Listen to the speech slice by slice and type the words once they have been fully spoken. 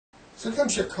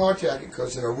Sometimes you're contacted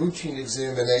because in a routine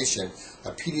examination, a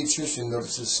pediatrician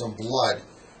notices some blood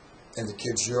in the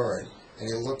kid's urine, and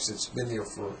he looks, it's been there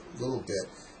for a little bit,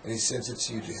 and he sends it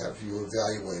to you to have you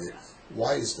evaluate it.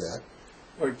 Why is that?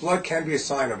 Well, blood can be a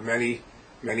sign of many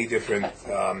different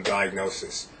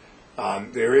diagnoses.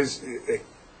 Blood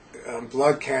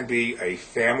can be a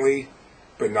family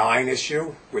benign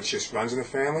issue, which just runs in the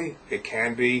family. It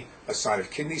can be a sign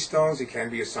of kidney stones. It can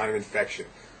be a sign of infection.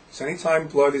 So anytime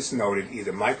blood is noted,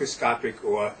 either microscopic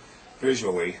or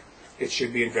visually, it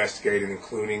should be investigated,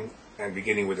 including and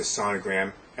beginning with a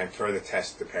sonogram and further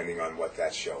tests depending on what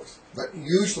that shows. But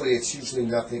it's usually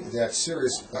nothing that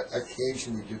serious, but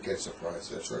occasionally you do get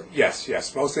surprised, that's right? Yes.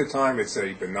 Most of the time it's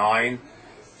a benign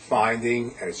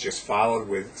finding, and it's just followed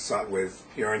with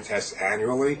urine tests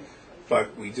annually.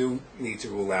 But we do need to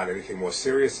rule out anything more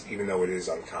serious, even though it is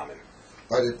uncommon.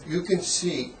 But if you can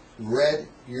see red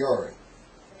urine,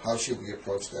 how should we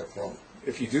approach that problem?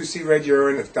 If you do see red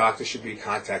urine, the doctor should be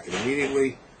contacted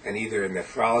immediately, and either a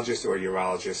nephrologist or a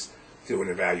urologist do an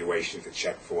evaluation to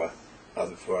check for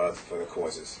the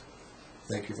causes.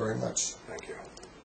 Thank you very much. Thank you.